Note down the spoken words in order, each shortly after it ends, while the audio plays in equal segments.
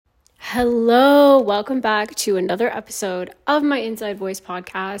Hello, welcome back to another episode of my Inside Voice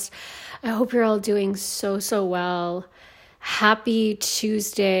podcast. I hope you're all doing so well. Happy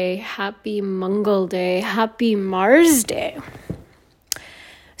Tuesday, happy Mangal Day, happy Mars Day.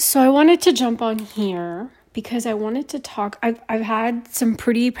 So I wanted to jump on here because I wanted to talk. I've had some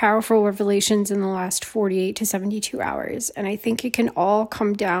pretty powerful revelations in the last 48 to 72 hours, and I think it can all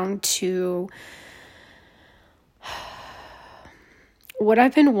come down to what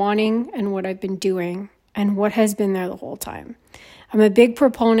I've been wanting and what I've been doing and what has been there the whole time. I'm a big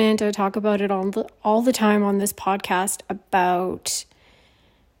proponent. I talk about it all the time on this podcast about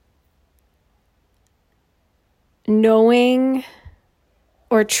knowing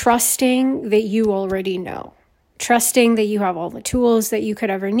or trusting that you already know. Trusting that you have all the tools that you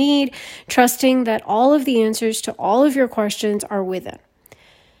could ever need. Trusting that all of the answers to all of your questions are within.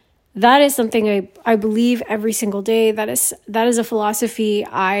 That is something I believe every single day. That is a philosophy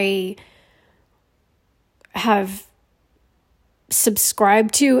I have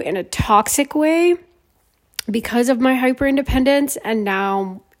subscribed to in a toxic way because of my hyper independence, and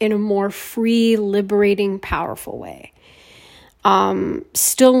now in a more free, liberating, powerful way.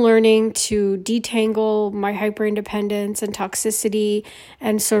 Still learning to detangle my hyper independence and toxicity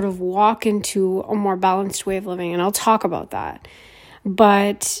and sort of walk into a more balanced way of living. And I'll talk about that.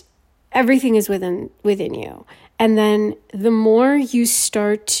 But everything is within you. And then the more you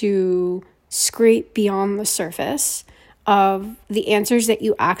start to scrape beyond the surface of the answers that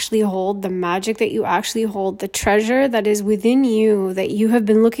you actually hold, the magic that you actually hold, the treasure that is within you that you have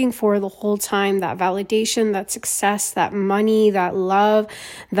been looking for the whole time, that validation, that success, that money, that love,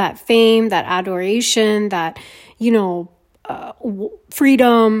 that fame, that adoration, that,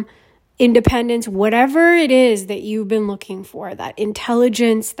 freedom, independence, whatever it is that you've been looking for, that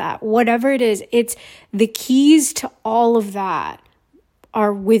intelligence, that whatever it is, it's the keys to all of that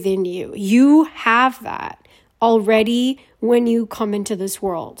are within you. You have that already when you come into this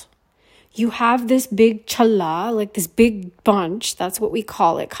world. You have this big chala, like this big bunch, that's what we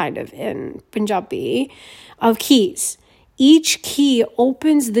call it kind of in Punjabi, of keys. Each key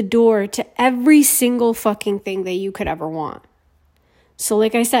opens the door to every single fucking thing that you could ever want. So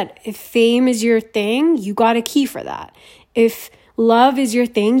like I said, if fame is your thing, you got a key for that. If love is your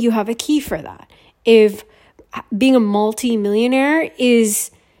thing, you have a key for that. If being a multi-millionaire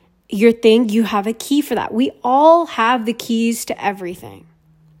is your thing, you have a key for that. We all have the keys to everything.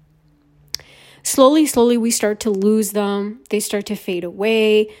 Slowly, we start to lose them. They start to fade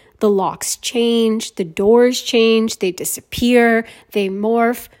away. The locks change. The doors change. They disappear. They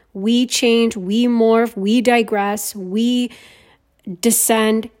morph. We change. We morph. We digress. We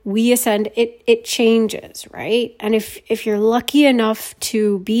descend, we ascend, it changes, right? And if you're lucky enough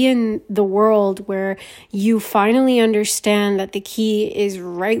to be in the world where you finally understand that the key is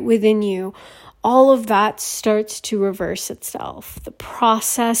right within you, all of that starts to reverse itself. The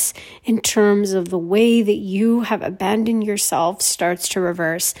process in terms of the way that you have abandoned yourself starts to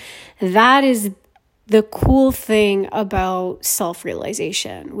reverse. That is the cool thing about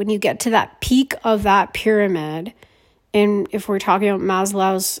self-realization. When you get to that peak of that pyramid, and if we're talking about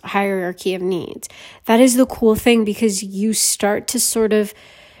Maslow's hierarchy of needs, that is the cool thing, because you start to sort of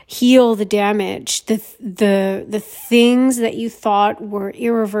heal the damage, the things that you thought were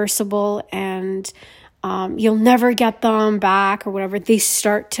irreversible and you'll never get them back or whatever. They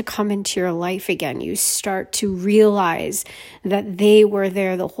start to come into your life again. You start to realize that they were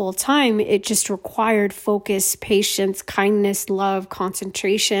there the whole time. It just required focus, patience, kindness, love,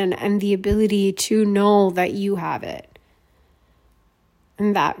 concentration, and the ability to know that you have it.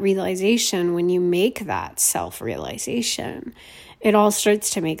 And that realization, when you make that self-realization, it all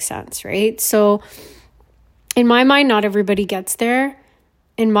starts to make sense, right? So in my mind, not everybody gets there.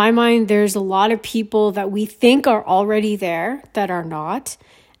 In my mind, there's a lot of people that we think are already there that are not.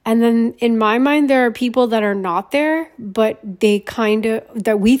 And then in my mind, there are people that are not there, but they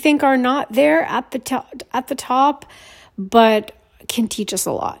that we think are not there at the top, but can teach us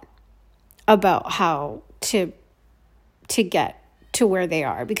a lot about how to get to where they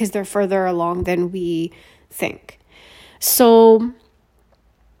are, because they're further along than we think. So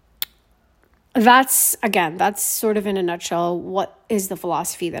that's sort of in a nutshell what is the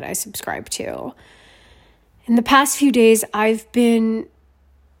philosophy that I subscribe to. In the past few days, I've been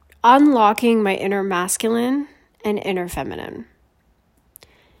unlocking my inner masculine and inner feminine.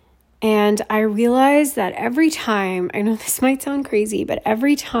 And I realized that every time, I know this might sound crazy, but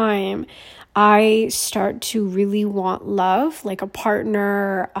every time I start to really want love, like a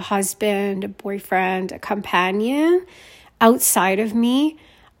partner, a husband, a boyfriend, a companion outside of me,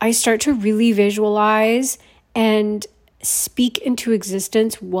 I start to really visualize and speak into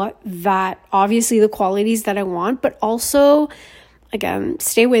existence obviously the qualities that I want, but also, again,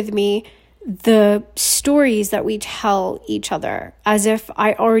 stay with me, the stories that we tell each other as if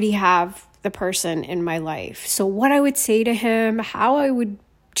I already have the person in my life. So what I would say to him, how I would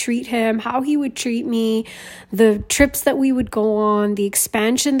treat him, how he would treat me, the trips that we would go on, the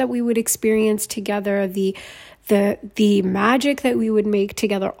expansion that we would experience together, the magic that we would make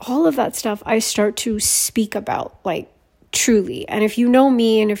together, all of that stuff I start to speak about, like, truly. And if you know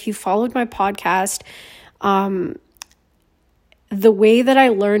me and if you followed my podcast, the way that I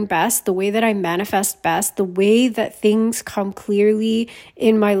learn best, the way that I manifest best, the way that things come clearly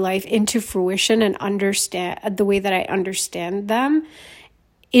in my life into fruition and understand the way that I understand them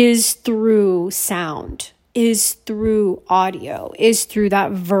is through sound, is through audio, is through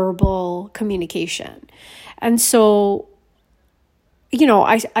that verbal communication. And so,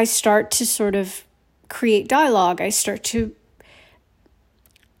 I start to sort of create dialogue. I start to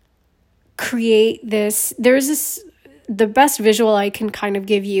create this. The best visual I can kind of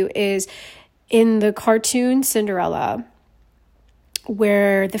give you is in the cartoon Cinderella,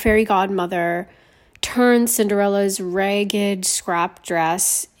 where the fairy godmother turns Cinderella's ragged scrap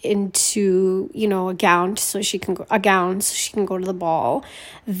dress into, a gown so she can go to the ball.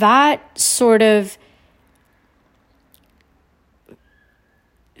 That sort of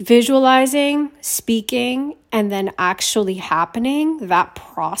visualizing, speaking, and then actually happening, that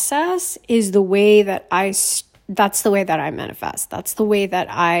process is the way that that's the way that I manifest. That's the way that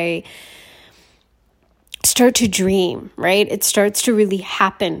I start to dream, right? It starts to really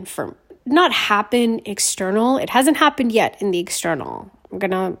happen not happen external. It hasn't happened yet in the external.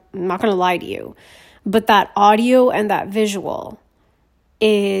 I'm not gonna lie to you. But that audio and that visual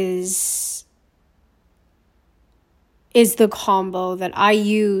is the combo that I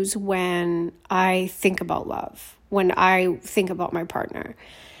use when I think about love, when I think about my partner.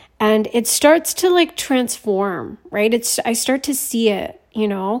 And it starts to like transform, right? I start to see it,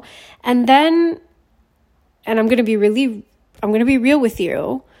 and then, and I'm going to be real with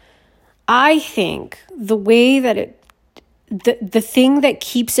you. I think the way that the thing that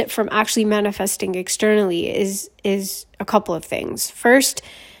keeps it from actually manifesting externally is a couple of things. First,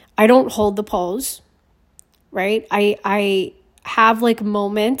 I don't hold the pose, right? I have like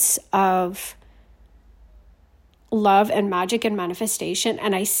moments of love and magic and manifestation,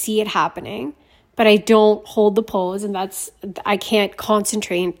 and I see it happening, but I don't hold the pose, and I can't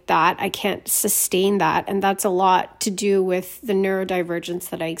concentrate that, I can't sustain that, and that's a lot to do with the neurodivergence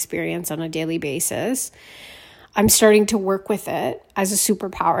that I experience on a daily basis. I'm starting to work with it as a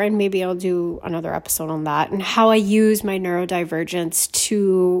superpower, and maybe I'll do another episode on that, and how I use my neurodivergence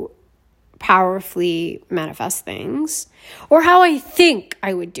to powerfully manifest things, or how I think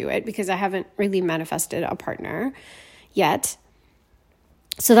I would do it, because I haven't really manifested a partner yet.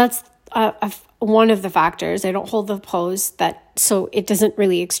 So that's one of the factors. I don't hold the pose, so it doesn't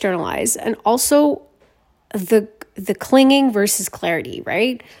really externalize. And also the clinging versus clarity,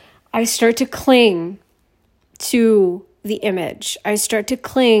 right? I start to cling to the image. I start to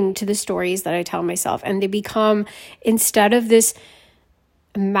cling to the stories that I tell myself, and they become, instead of this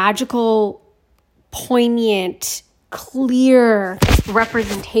magical, poignant, clear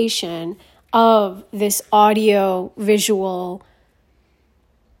representation of this audio visual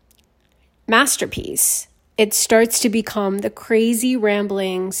masterpiece, it starts to become the crazy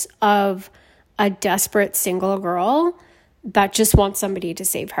ramblings of a desperate single girl that just wants somebody to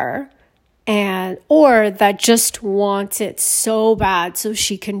save her, or that just wants it so bad so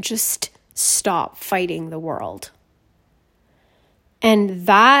she can just stop fighting the world. And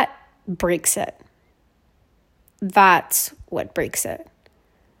that breaks it. That's what breaks it.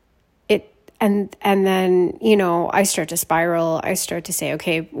 And then, I start to spiral. I start to say,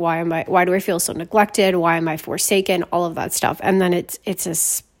 okay, why do I feel so neglected? Why am I forsaken? All of that stuff. And then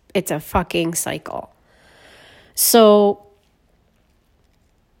it's a fucking cycle. So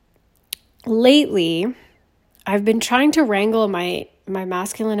lately, I've been trying to wrangle my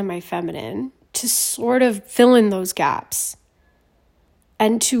masculine and my feminine to sort of fill in those gaps,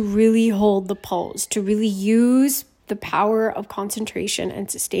 and to really hold the pose, to really use the power of concentration and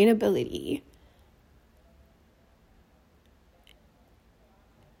sustainability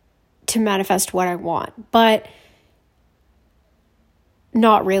to manifest what I want. But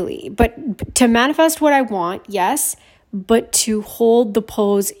not really. But to manifest what I want, yes, but to hold the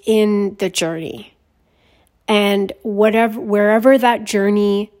pose in the journey. And wherever that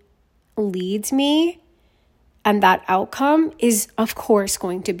journey leads me, and that outcome is, of course,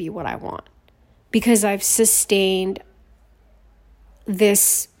 going to be what I want, because I've sustained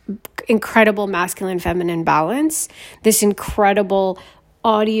this incredible masculine feminine balance, this incredible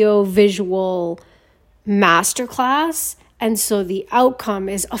audio visual masterclass. And so the outcome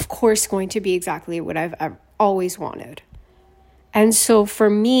is, of course, going to be exactly what I've always wanted. And so for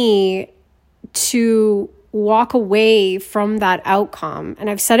me to walk away from that outcome, and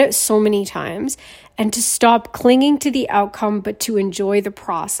I've said it so many times, and to stop clinging to the outcome, but to enjoy the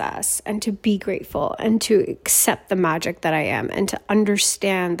process and to be grateful and to accept the magic that I am, and to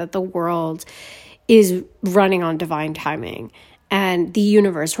understand that the world is running on divine timing and the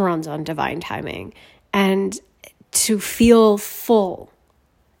universe runs on divine timing, and to feel full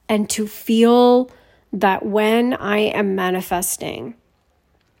and to feel that when I am manifesting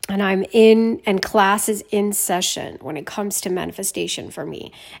and I'm in, and class is in session when it comes to manifestation for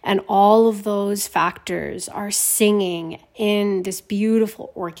me, and all of those factors are singing in this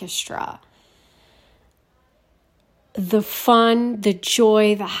beautiful orchestra, the fun, the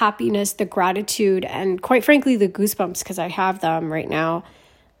joy, the happiness, the gratitude, and quite frankly, the goosebumps, because I have them right now,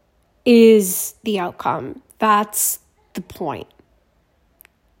 is the outcome. That's the point.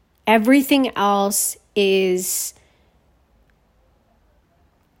 Everything else is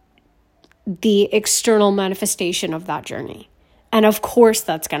the external manifestation of that journey. And of course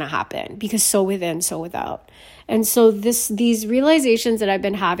that's going to happen, because so within, so without. And so these realizations that I've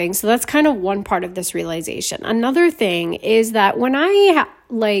been having, so that's kind of one part of this realization. Another thing is that when I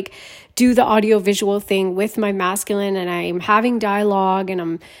do the audio visual thing with my masculine, and I'm having dialogue,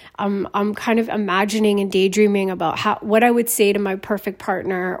 and I'm kind of imagining and daydreaming about what I would say to my perfect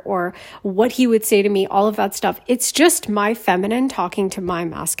partner, or what he would say to me, all of that stuff. It's just my feminine talking to my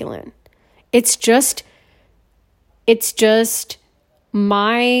masculine. It's just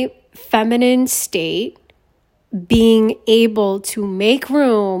my feminine state being able to make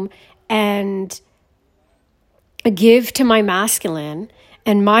room and give to my masculine,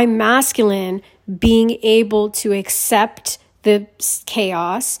 and my masculine being able to accept the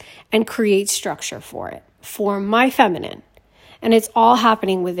chaos and create structure for it, for my feminine. And it's all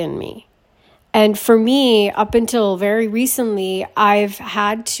happening within me. And for me, up until very recently, I've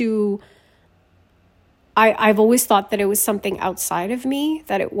always thought that it was something outside of me,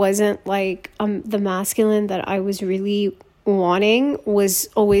 that it wasn't like the masculine that I was really wanting was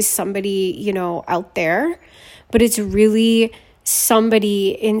always somebody, out there, but it's really somebody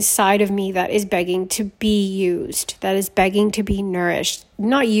inside of me that is begging to be used, that is begging to be nourished,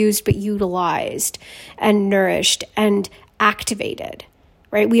 not used, but utilized and nourished and activated.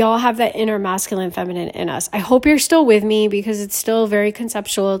 Right? We all have that inner masculine feminine in us. I hope you're still with me, because it's still very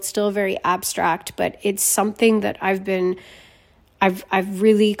conceptual. It's still very abstract, but it's something that I've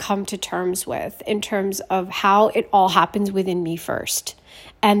really come to terms with, in terms of how it all happens within me first,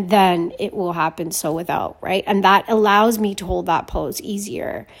 and then it will happen so without, right? And that allows me to hold that pose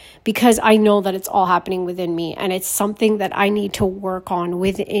easier, because I know that it's all happening within me, and it's something that I need to work on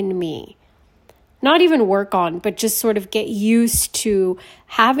within me. Not even work on, but just sort of get used to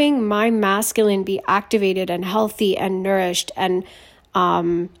having my masculine be activated and healthy and nourished and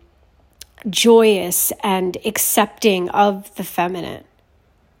joyous and accepting of the feminine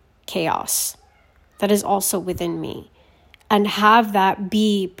chaos that is also within me, and have that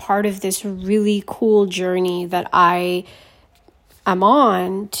be part of this really cool journey that I am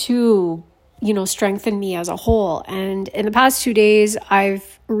on to, strengthen me as a whole. And in the past 2 days,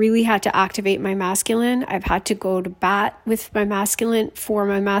 I've really had to activate my masculine. I've had to go to bat with my masculine, for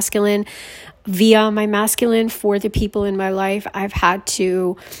my masculine, via my masculine, for the people in my life. I've had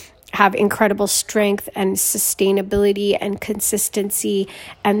to have incredible strength and sustainability and consistency,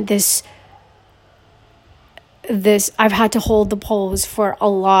 and this I've had to hold the pose for a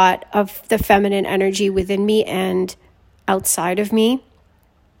lot of the feminine energy within me and outside of me.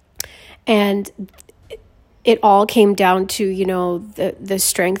 And it all came down to, the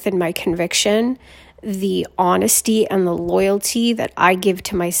strength in my conviction, the honesty and the loyalty that I give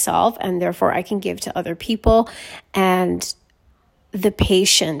to myself, and therefore I can give to other people, and the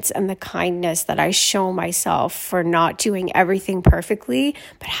patience and the kindness that I show myself for not doing everything perfectly,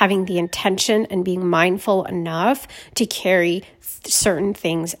 but having the intention and being mindful enough to carry certain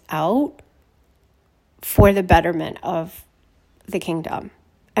things out for the betterment of the kingdom.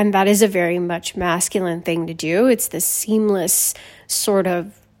 And that is a very much masculine thing to do. It's this seamless sort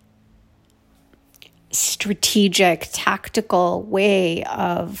of strategic, tactical way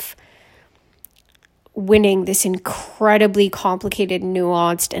of winning this incredibly complicated,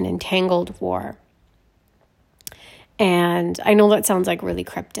 nuanced, and entangled war. And I know that sounds like really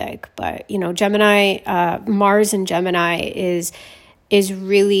cryptic, but Gemini, Mars in Gemini is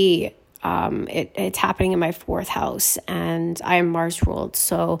really It's happening in my 4th house, and I am Mars ruled.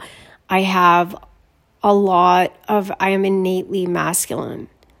 So I am innately masculine.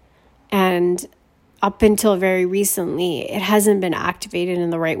 And up until very recently, it hasn't been activated in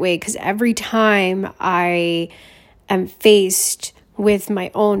the right way, because every time I am faced with my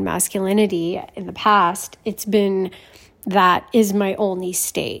own masculinity in the past, it's been that is my only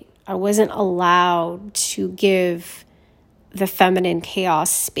state. I wasn't allowed to give the feminine chaos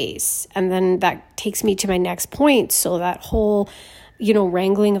space. And then that takes me to my next point. So that whole,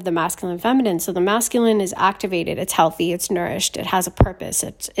 wrangling of the masculine and feminine. So the masculine is activated, it's healthy, it's nourished, it has a purpose,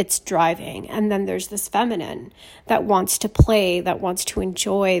 it's driving. And then there's this feminine that wants to play, that wants to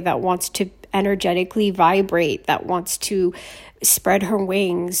enjoy, that wants to energetically vibrate, that wants to spread her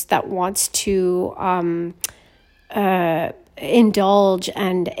wings, that wants to indulge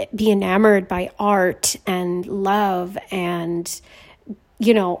and be enamored by art and love and,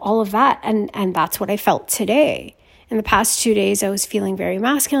 all of that. And that's what I felt today. In the past 2 days, I was feeling very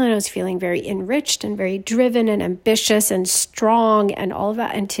masculine. I was feeling very enriched and very driven and ambitious and strong and all of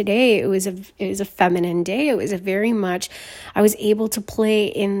that. And today it was a feminine day. It was I was able to play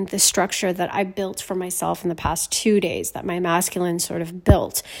in the structure that I built for myself in the past 2 days, that my masculine sort of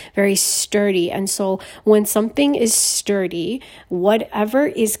built, very sturdy. And so when something is sturdy, whatever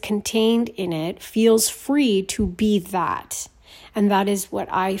is contained in it feels free to be that. And that is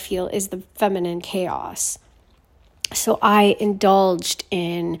what I feel is the feminine chaos. So I indulged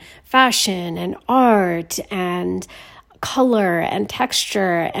in fashion and art and color and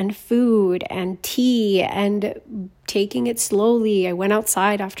texture and food and tea and taking it slowly. I went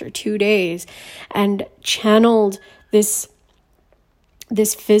outside after 2 days and channeled this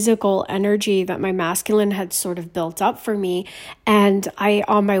physical energy that my masculine had sort of built up for me. And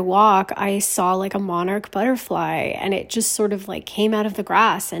on my walk, I saw like a monarch butterfly, and it just sort of like came out of the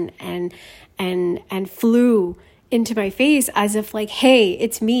grass and flew into my face as if like, hey,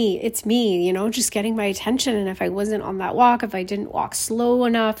 it's me, just getting my attention. And if I wasn't on that walk, if I didn't walk slow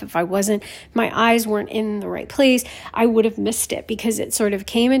enough, if my eyes weren't in the right place, I would have missed it, because it sort of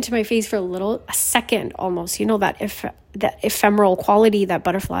came into my face for a second almost, that ephemeral quality that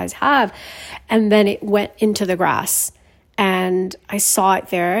butterflies have. And then it went into the grass and I saw it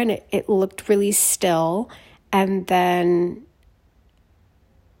there, and it looked really still. And then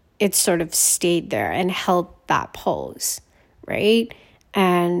it sort of stayed there and held that pose, right?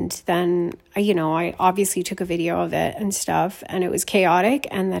 And then, I obviously took a video of it and stuff, and it was chaotic,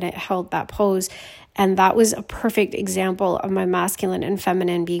 and then it held that pose. And that was a perfect example of my masculine and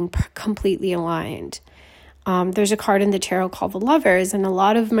feminine being completely aligned. There's a card in the tarot called the Lovers, and a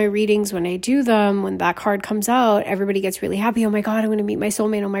lot of my readings, when I do them, when that card comes out, everybody gets really happy. Oh my God, I'm going to meet my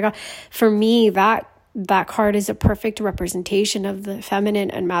soulmate. Oh my God. For me, that card is a perfect representation of the feminine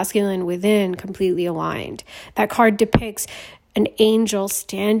and masculine within completely aligned. That card depicts an angel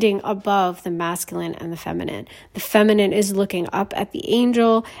standing above the masculine and the feminine. The feminine is looking up at the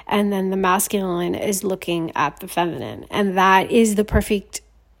angel, and then the masculine is looking at the feminine. And that is the perfect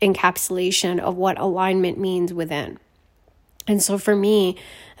encapsulation of what alignment means within. And so for me,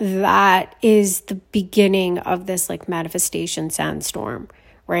 that is the beginning of this like manifestation sandstorm,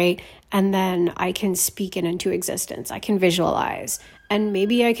 right? And then I can speak it into existence. I can visualize, and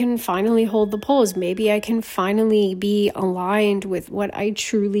maybe I can finally hold the pose. Maybe I can finally be aligned with what I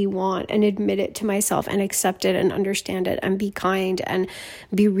truly want and admit it to myself and accept it and understand it and be kind and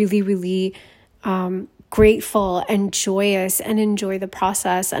be really, really grateful and joyous and enjoy the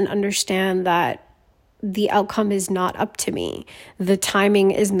process and understand that the outcome is not up to me. The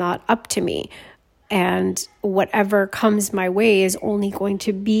timing is not up to me. And whatever comes my way is only going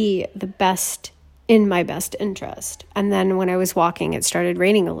to be the best in my best interest. And then when I was walking, it started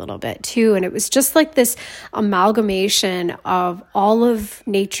raining a little bit too. And it was just like this amalgamation of all of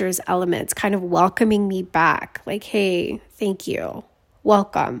nature's elements kind of welcoming me back. Like, hey, thank you.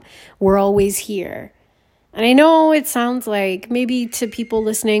 Welcome. We're always here. And I know it sounds like maybe to people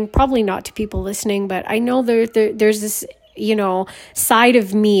listening, probably not to people listening, but I know there's this side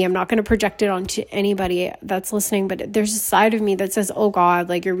of me. I'm not going to project it onto anybody that's listening, but there's a side of me that says, oh God,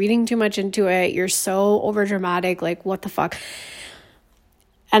 like you're reading too much into it. You're so over dramatic. Like what the fuck?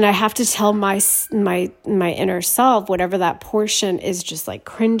 And I have to tell my inner self, whatever that portion is just like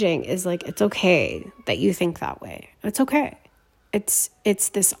cringing, is like, it's okay that you think that way. It's okay. It's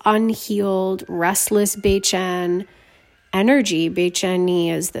this unhealed, restless Beichen energy. Beicheni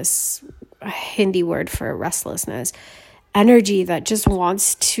is this Hindi word for restlessness. Energy that just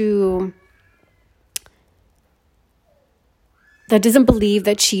that doesn't believe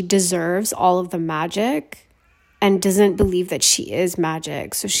that she deserves all of the magic and doesn't believe that she is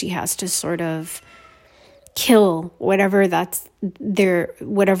magic. So she has to sort of kill whatever there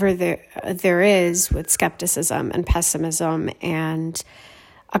is with skepticism and pessimism and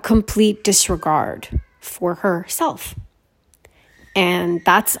a complete disregard for herself. And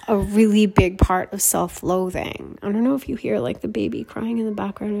that's a really big part of self-loathing. I don't know if you hear like the baby crying in the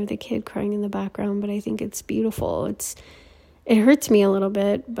background or the kid crying in the background, but I think it's beautiful. It hurts me a little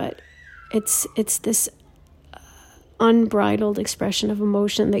bit, but it's this unbridled expression of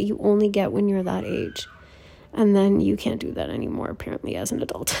emotion that you only get when you're that age. And then you can't do that anymore, apparently, as an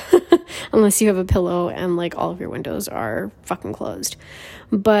adult. Unless you have a pillow and, like, all of your windows are fucking closed.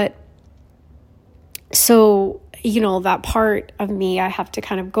 But, so, you know, that part of me I have to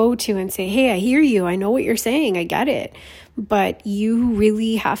kind of go to and say, hey, I hear you. I know what you're saying. I get it. But you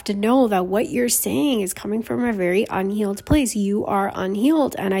really have to know that what you're saying is coming from a very unhealed place. You are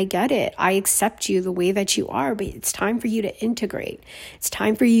unhealed, and I get it. I accept you the way that you are, but it's time for you to integrate. It's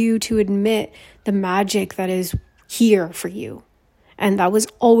time for you to admit the magic that is here for you. And that was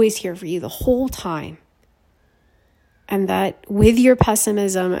always here for you the whole time. And that with your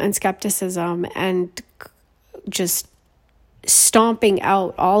pessimism and skepticism and just stomping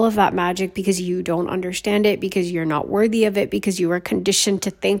out all of that magic because you don't understand it, because you're not worthy of it, because you were conditioned to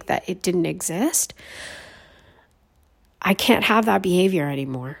think that it didn't exist, I can't have that behavior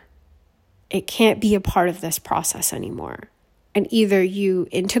anymore. It can't be a part of this process anymore. And either you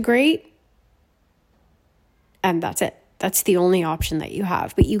integrate, and that's it. That's the only option that you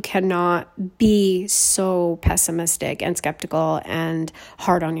have. But you cannot be so pessimistic and skeptical and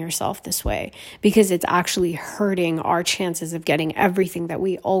hard on yourself this way, because it's actually hurting our chances of getting everything that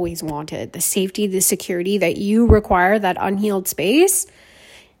we always wanted. The safety, the security that you require, that unhealed space,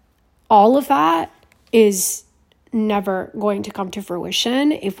 all of that is never going to come to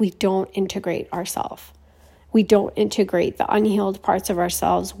fruition if we don't integrate ourselves. We don't integrate the unhealed parts of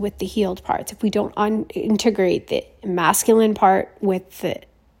ourselves with the healed parts. If we don't integrate the masculine part with the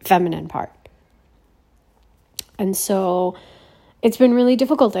feminine part. And so it's been really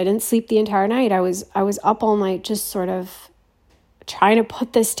difficult. I didn't sleep the entire night. I was up all night just sort of trying to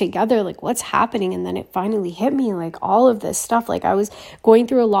put this together, like what's happening. And then it finally hit me, like all of this stuff. Like I was going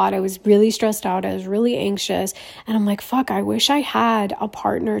through a lot. I was really stressed out. I was really anxious. And I'm like, fuck, I wish I had a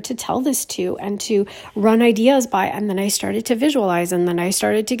partner to tell this to and to run ideas by. And then I started to visualize, and then I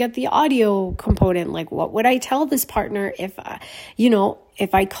started to get the audio component. Like, what would I tell this partner if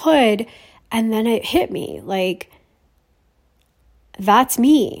I could? And then it hit me, like, that's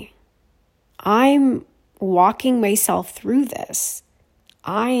me. I'm walking myself through this.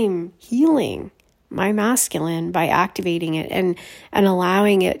 I'm healing my masculine by activating it and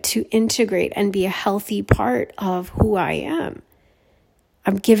allowing it to integrate and be a healthy part of who I am.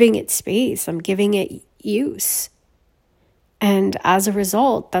 I'm giving it space. I'm giving it use. And as a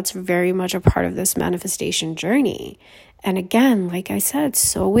result, that's very much a part of this manifestation journey. And again, like I said,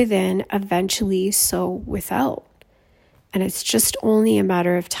 so within, eventually so without. And it's just only a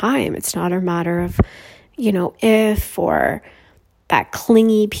matter of time. It's not a matter of if, or that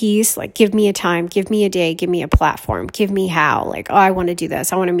clingy piece, like give me a time, give me a day, give me a platform, give me how, like, oh, I want to do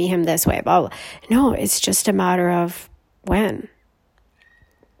this. I want to meet him this way. Blah, blah. No, it's just a matter of when.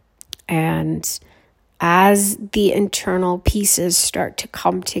 And as the internal pieces start to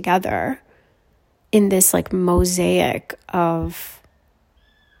come together in this like mosaic of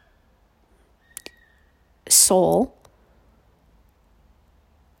soul,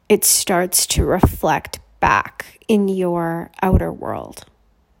 it starts to reflect back in your outer world.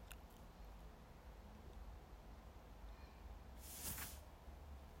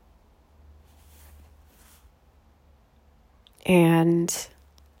 And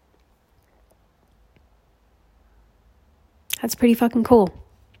that's pretty fucking cool.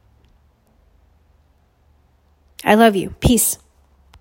 I love you. Peace.